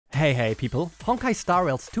Hey people, Honkai Star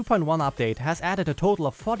Rail's 2.1 update has added a total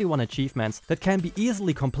of 41 achievements that can be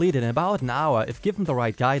easily completed in about an hour if given the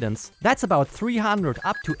right guidance. That's about 300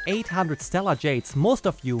 up to 800 stellar jades most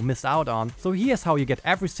of you missed out on, so here's how you get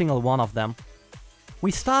every single one of them. We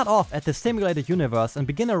start off at the simulated universe and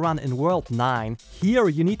begin a run in World 9. Here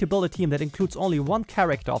you need to build a team that includes only one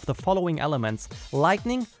character of the following elements: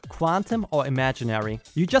 lightning, quantum or imaginary.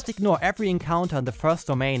 You just ignore every encounter in the first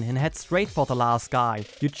domain and head straight for the last guy.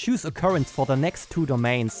 You choose occurrence for the next two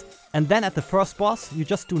domains. And then at the first boss, you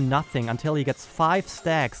just do nothing until he gets 5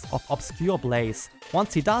 stacks of obscure blaze.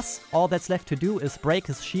 Once he does, all that's left to do is break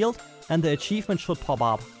his shield and the achievement should pop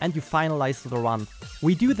up, and you finalize the run.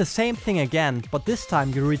 We do the same thing again, but this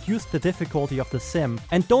time you reduce the difficulty of the sim,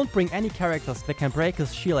 and don't bring any characters that can break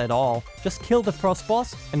his shield at all. Just kill the first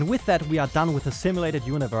boss, and with that we are done with the simulated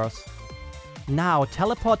universe. Now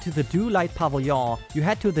teleport to the Dewlight Pavilion, you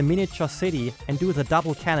head to the miniature city and do the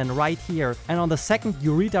double cannon right here, and on the second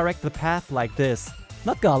you redirect the path like this.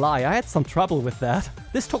 Not gonna lie, I had some trouble with that.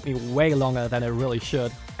 This took me way longer than it really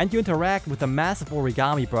should. And you interact with a massive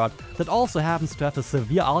origami bird that also happens to have a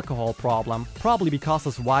severe alcohol problem, probably because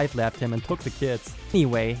his wife left him and took the kids.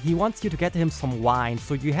 Anyway, he wants you to get him some wine,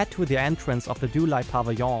 so you head to the entrance of the Dewlight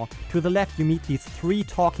Pavilion. To the left you meet these 3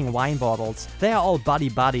 talking wine bottles. They are all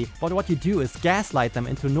buddy-buddy, but what you do is gaslight them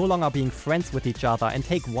into no longer being friends with each other and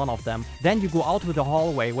take one of them. Then you go out to the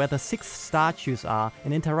hallway where the 6 statues are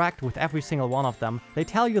and interact with every single one of them. They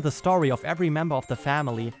tell you the story of every member of the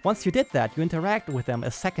family. Once you did that, you interact with them a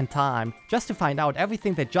second time, just to find out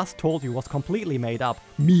everything they just told you was completely made up.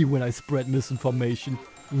 Me when I spread misinformation.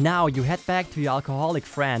 Now you head back to your alcoholic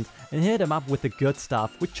friend and hit him up with the good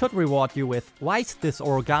stuff, which should reward you with "Why is this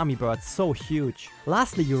origami bird so huge?"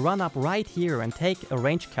 Lastly, you run up right here and take a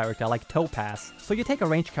ranged character like Topaz. So you take a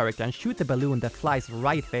ranged character and shoot the balloon that flies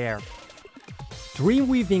right there.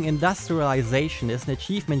 Dreamweaving Industrialization is an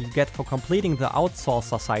achievement you get for completing the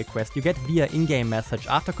Outsourcer sidequest you get via in-game message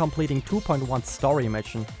after completing 2.1 story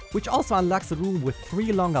mission, which also unlocks a room with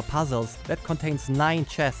 3 longer puzzles that contains 9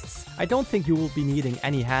 chests. I don't think you will be needing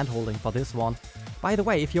any handholding for this one. By the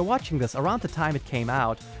way, if you're watching this around the time it came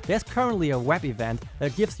out, there's currently a web event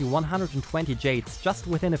that gives you 120 jades just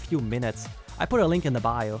within a few minutes. I put a link in the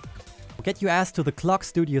bio. Get your ass to the Clock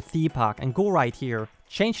Studio theme park and go right here.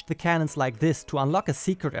 Change the cannons like this to unlock a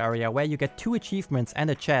secret area where you get 2 achievements and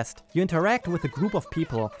a chest. You interact with a group of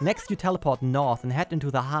people. Next you teleport north and head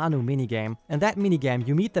into the Hanu minigame. In that minigame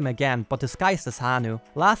you meet them again, but disguised as Hanu.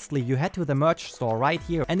 Lastly, you head to the merch store right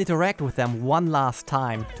here and interact with them one last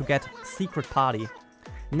time to get Secret Party.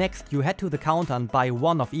 Next, you head to the counter and buy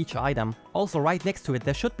 1 of each item. Also right next to it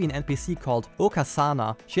there should be an NPC called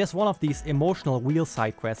Omakase. She has one of these emotional wheel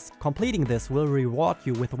side quests. Completing this will reward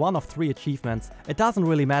you with 1 of 3 achievements. It doesn't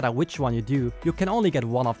really matter which one you do, you can only get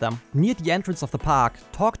 1 of them. Near the entrance of the park,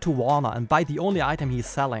 talk to Warner and buy the only item he's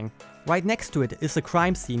selling. Right next to it is a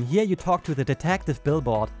crime scene. Here you talk to the detective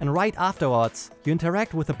billboard, and right afterwards you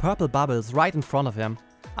interact with the purple bubbles right in front of him.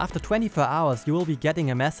 After 24 hours you will be getting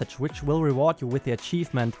a message which will reward you with the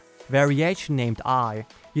achievement Variation named I.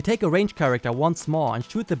 You take a ranged character once more and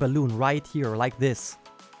shoot the balloon right here like this.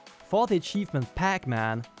 For the achievement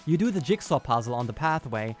Pac-man, you do the jigsaw puzzle on the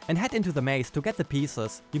pathway and head into the maze to get the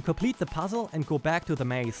pieces. You complete the puzzle and go back to the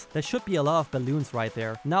maze. There should be a lot of balloons right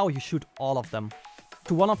there. Now you shoot all of them.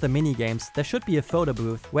 To one of the minigames, there should be a photo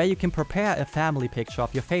booth where you can prepare a family picture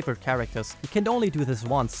of your favorite characters. You can only do this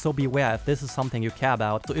once, so beware if this is something you care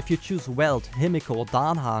about. So if you choose Welt, Himiko,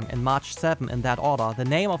 Danhang and March 7 in that order, the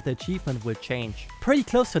name of the achievement will change. Pretty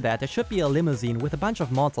close to that, there should be a limousine with a bunch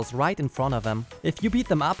of monsters right in front of them. If you beat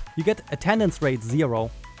them up, you get attendance rate 0.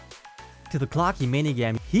 To the Clockie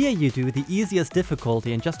minigame. Here you do the easiest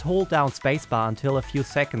difficulty and just hold down spacebar until a few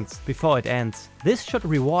seconds before it ends. This should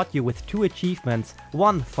reward you with 2 achievements,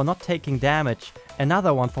 1 for not taking damage,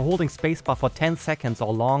 another one for holding spacebar for 10 seconds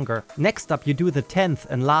or longer. Next up you do the 10th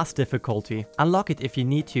and last difficulty. Unlock it if you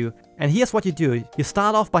need to. And here's what you do. You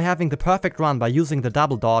start off by having the perfect run by using the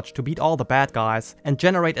double dodge to beat all the bad guys and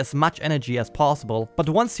generate as much energy as possible. But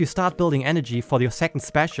once you start building energy for your second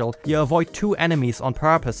special, you avoid 2 enemies on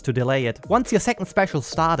purpose to delay it. Once your second special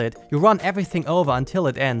started, you run everything over until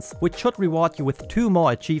it ends, which should reward you with 2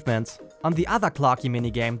 more achievements. On the other Clockie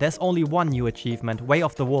minigame, there's only 1 new achievement, Way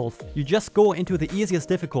of the Wolf. You just go into the easiest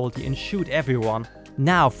difficulty and shoot everyone.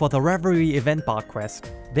 Now for the Reverie event bar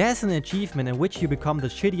quest. There's an achievement in which you become the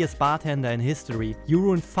shittiest bartender in history. You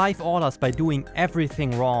ruin 5 orders by doing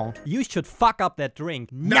everything wrong. You should fuck up that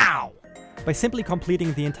drink now! By simply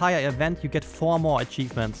completing the entire event you get 4 more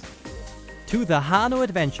achievements. to the Hanu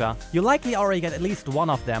adventure. You likely already get at least one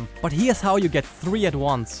of them, but here's how you get 3 at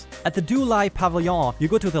once. At the Dewlight Pavilion, you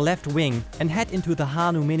go to the left wing and head into the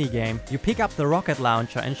Hanu minigame. You pick up the rocket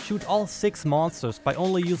launcher and shoot all 6 monsters by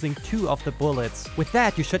only using 2 of the bullets. With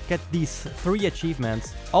that, you should get these 3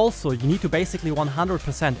 achievements. Also, you need to basically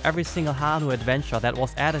 100% every single Hanu adventure that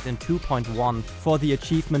was added in 2.1 for the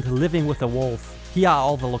achievement Living with a Wolf. Here are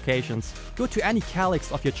all the locations. Go to any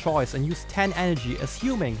calyx of your choice and use 10 energy,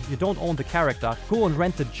 assuming you don't own the character. Go and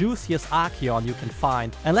rent the juiciest Archeon you can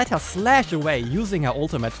find, and let her slash away using her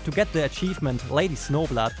ultimate to get the achievement Lady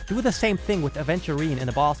Snowblood. Do the same thing with Aventurine in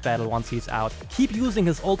a boss battle once he's out. Keep using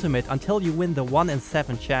his ultimate until you win the 1 in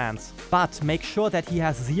 7 chance. But make sure that he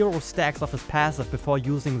has 0 stacks of his passive before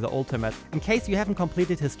using the ultimate. In case you haven't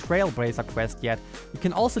completed his Trailblazer quest yet, you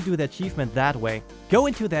can also do the achievement that way. Go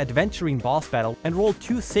into the Aventurine boss battle and roll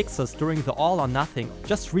 2 6s during the all or nothing.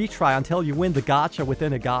 Just retry until you win the gacha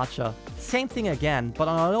within a gacha. Same thing again, but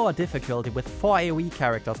on a lower difficulty with 4 AoE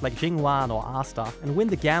characters like Jingwan or Asta, and win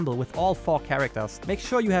the gamble with all 4 characters. Make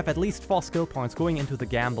sure you have at least 4 skill points going into the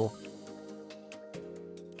gamble.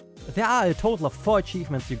 There are a total of 4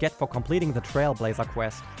 achievements you get for completing the Trailblazer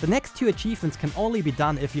quest. The next 2 achievements can only be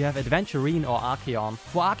done if you have Aventurine or Archeon.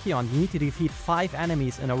 For Archeon, you need to defeat 5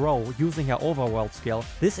 enemies in a row using her overworld skill.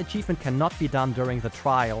 This achievement cannot be done during the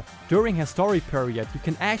trial. During her story period, you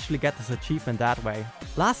can actually get this achievement that way.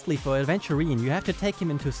 Lastly, for Aventurine, you have to take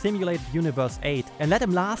him into Simulated Universe 8 and let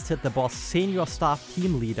him last hit the boss Senior Staff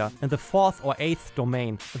Team Leader in the 4th or 8th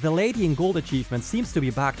domain. The Lady in Gold achievement seems to be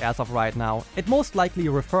bugged as of right now. It most likely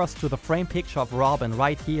refers to the frame picture of Robin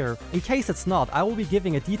right here. In case it's not, I will be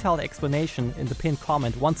giving a detailed explanation in the pinned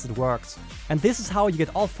comment once it works. And this is how you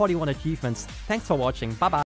get all 41 achievements. Thanks for watching, bye bye!